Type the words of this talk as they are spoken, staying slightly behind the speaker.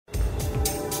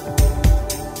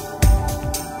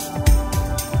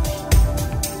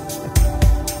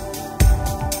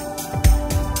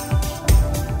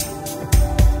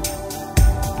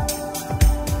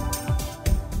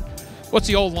What's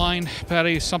the old line,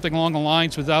 Patty? Something along the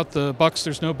lines, without the Bucks,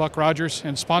 there's no Buck Rogers,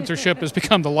 and sponsorship has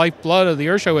become the lifeblood of the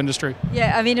airshow industry.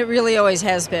 Yeah, I mean, it really always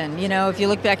has been. You know, if you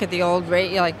look back at the old,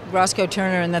 like Roscoe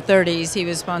Turner in the 30s, he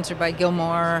was sponsored by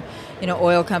Gilmore,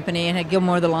 oil company, and had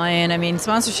Gilmore the Lion. I mean,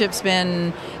 sponsorship's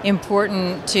been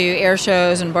important to air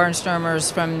shows and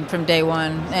barnstormers from day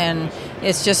one, and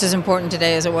it's just as important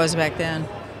today as it was back then.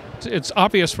 It's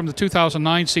obvious from the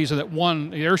 2009 season that, one,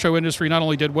 the airshow industry not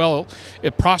only did well,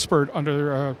 it prospered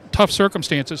under tough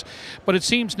circumstances, but it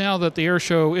seems now that the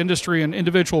airshow industry and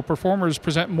individual performers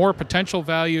present more potential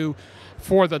value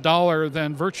for the dollar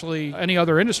than virtually any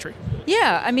other industry.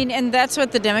 Yeah, I mean, and that's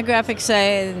what the demographics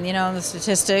say, and, the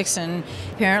statistics, and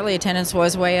apparently attendance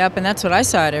was way up, and that's what I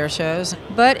saw at air shows.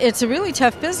 But it's a really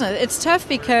tough business. It's tough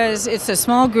because it's a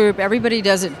small group. Everybody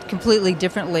does it completely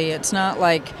differently. It's not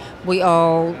like we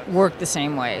all work the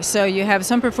same way. So you have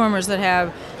some performers that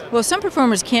have, some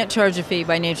performers can't charge a fee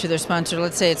by nature of their sponsor.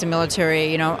 Let's say it's a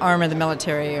military, arm of the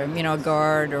military, or, a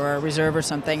guard or a reserve or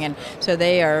something. And so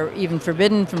they are even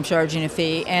forbidden from charging a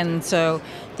fee. And so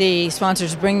the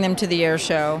sponsors bring them to the air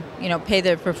show, pay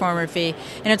the performer fee.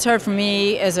 And it's hard for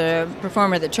me as a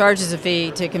performer that charges a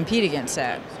fee to compete against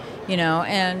that,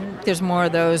 and there's more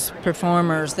of those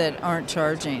performers that aren't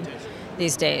charging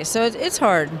these days. So it's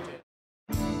hard.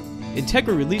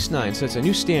 Integra Release 9 sets a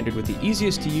new standard with the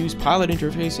easiest to use pilot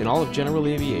interface in all of general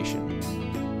aviation.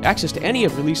 Access to any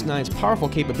of Release 9's powerful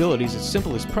capabilities is as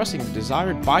simple as pressing the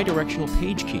desired bidirectional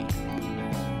page key.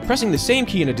 Pressing the same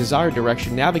key in a desired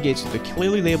direction navigates to the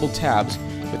clearly labeled tabs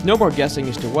with no more guessing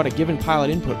as to what a given pilot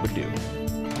input would do.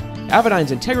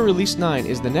 Avidyne's Integra Release 9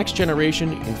 is the next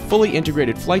generation in fully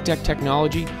integrated flight deck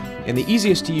technology, and the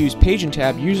easiest to use page and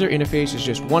tab user interface is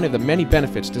just one of the many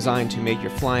benefits designed to make your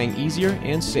flying easier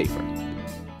and safer.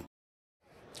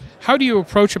 How do you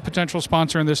approach a potential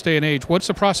sponsor in this day and age? What's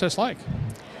the process like?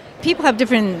 People have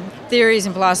different theories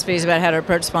and philosophies about how to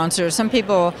approach sponsors. Some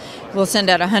people will send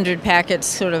out 100 packets,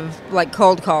 sort of like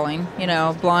cold calling,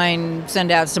 blind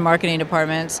send-outs to marketing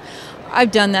departments.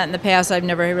 I've done that in the past. I've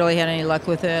never really had any luck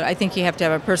with it. I think you have to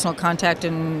have a personal contact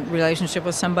and relationship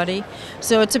with somebody.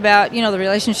 So it's about, the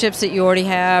relationships that you already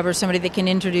have, or somebody that can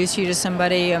introduce you to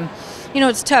somebody.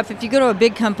 It's tough. If you go to a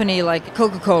big company like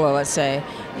Coca-Cola, let's say,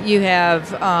 you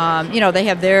have, they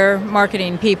have their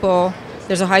marketing people.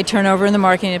 There's a high turnover in the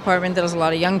marketing department. There's a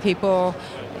lot of young people.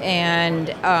 And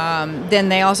then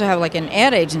they also have like an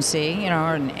ad agency,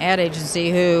 or an ad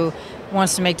agency who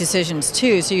wants to make decisions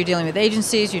too. So you're dealing with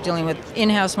agencies, you're dealing with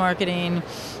in-house marketing.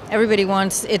 Everybody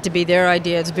wants it to be their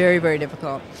idea. It's very, very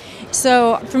difficult.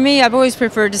 So for me, I've always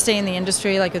preferred to stay in the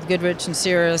industry, like with Goodrich and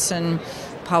Cirrus and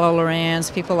Paulo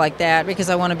Lorenz, people like that, because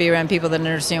I want to be around people that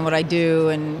understand what I do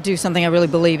and do something I really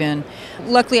believe in.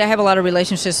 Luckily, I have a lot of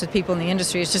relationships with people in the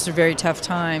industry. It's just a very tough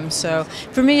time. So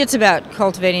for me, it's about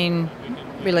cultivating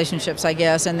relationships, I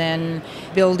guess, and then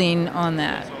building on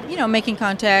that. Making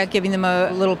contact, giving them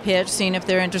a little pitch, seeing if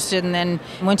they're interested, and then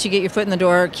once you get your foot in the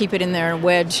door, keep it in there and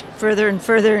wedge further and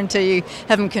further until you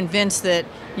have them convinced that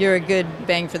you're a good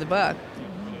bang for the buck.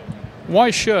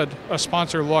 Why should a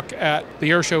sponsor look at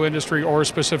the airshow industry or a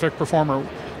specific performer?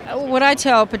 What I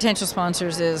tell potential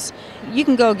sponsors is you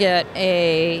can go get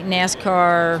a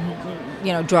NASCAR,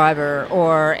 driver,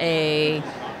 or a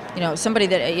somebody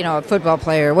that, a football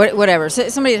player, whatever,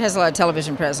 somebody that has a lot of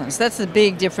television presence. That's the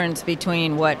big difference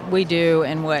between what we do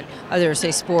and what other,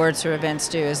 say, sports or events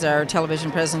do, is our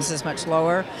television presence is much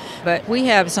lower. But we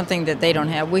have something that they don't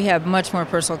have. We have much more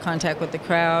personal contact with the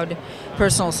crowd,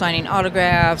 personal signing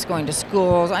autographs, going to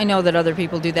schools. I know that other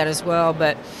people do that as well,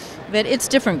 but it's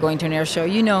different going to an air show.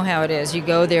 You know how it is. You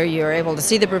go there, you're able to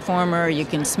see the performer, you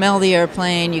can smell the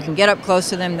airplane, you can get up close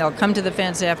to them, they'll come to the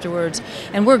fence afterwards,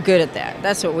 and we're good at that.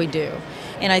 That's what we do.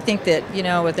 And I think that,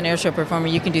 with an air show performer,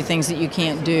 you can do things that you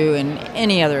can't do in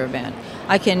any other event.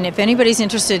 If anybody's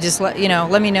interested, just let me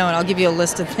know, and I'll give you a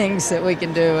list of things that we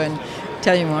can do and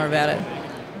tell you more about it.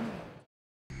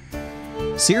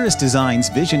 Cirrus Design's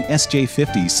Vision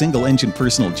SJ50 single-engine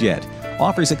personal jet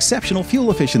offers exceptional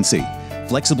fuel efficiency,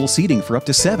 flexible seating for up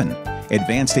to 7,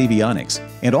 advanced avionics,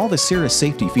 and all the Cirrus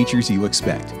safety features you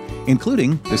expect,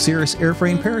 including the Cirrus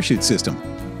airframe parachute system.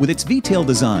 With its V-tail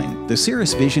design, the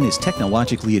Cirrus Vision is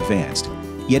technologically advanced,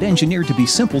 yet engineered to be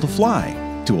simple to fly,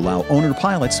 to allow owner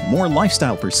pilots more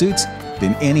lifestyle pursuits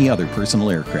than any other personal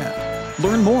aircraft.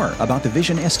 Learn more about the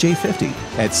Vision SJ50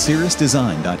 at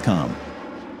cirrusdesign.com.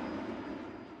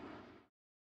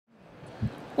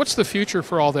 What's the future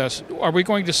for all this? Are we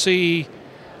going to see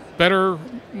better,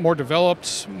 more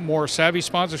developed, more savvy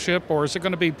sponsorship, or is it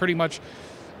going to be pretty much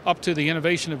up to the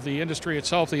innovation of the industry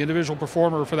itself, the individual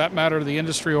performer, for that matter, the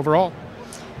industry overall?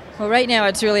 Well, right now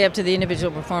it's really up to the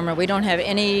individual performer. We don't have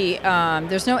any,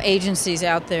 there's no agencies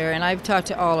out there, and I've talked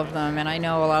to all of them, and I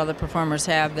know a lot of the performers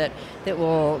have that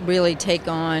will really take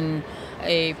on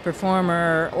a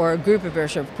performer or a group of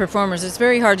airshow performers. It's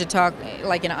very hard to talk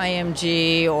like an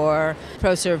IMG or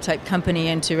ProServe type company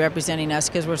into representing us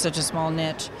because we're such a small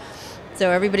niche. So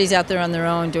everybody's out there on their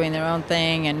own, doing their own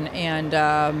thing,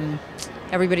 and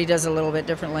everybody does a little bit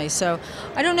differently. So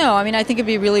I don't know. I mean, I think it'd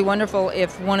be really wonderful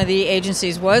if one of the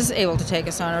agencies was able to take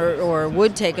us on or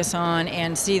would take us on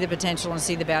and see the potential and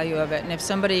see the value of it. And if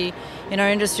somebody in our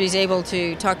industry is able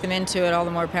to talk them into it, all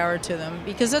the more power to them,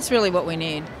 because that's really what we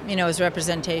need, you know, is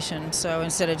representation. So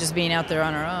instead of just being out there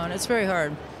on our own, it's very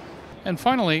hard. And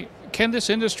finally, can this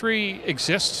industry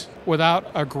exist without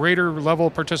a greater level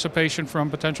of participation from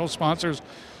potential sponsors?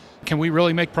 Can we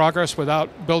really make progress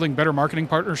without building better marketing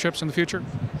partnerships in the future?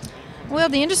 Well,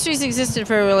 the industry's existed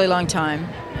for a really long time,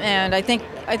 and I think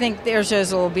the air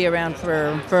shows will be around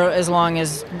for as long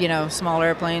as, you know, small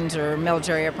airplanes or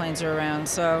military airplanes are around.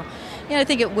 So, yeah, I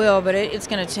think it will, but it's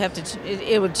going to have to.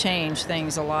 It would change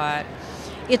things a lot.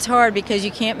 It's hard because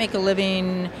you can't make a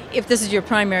living if this is your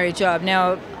primary job.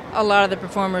 Now, a lot of the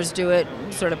performers do it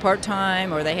sort of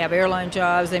part-time, or they have airline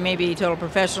jobs. They may be total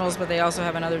professionals, but they also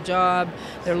have another job.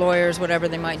 They're lawyers, whatever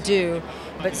they might do.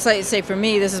 But say for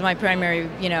me, this is my primary,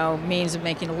 you know, means of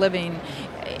making a living.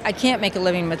 I can't make a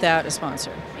living without a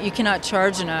sponsor. You cannot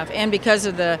charge enough, and because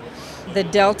of the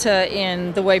delta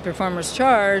in the way performers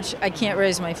charge, I can't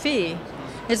raise my fee.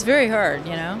 It's very hard,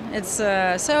 you know. It's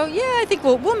so yeah, I think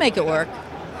we'll make it work.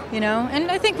 You know, and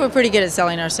I think we're pretty good at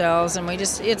selling ourselves, and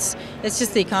it's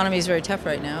just the economy is very tough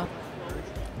right now.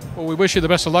 Well, we wish you the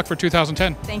best of luck for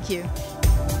 2010. Thank you.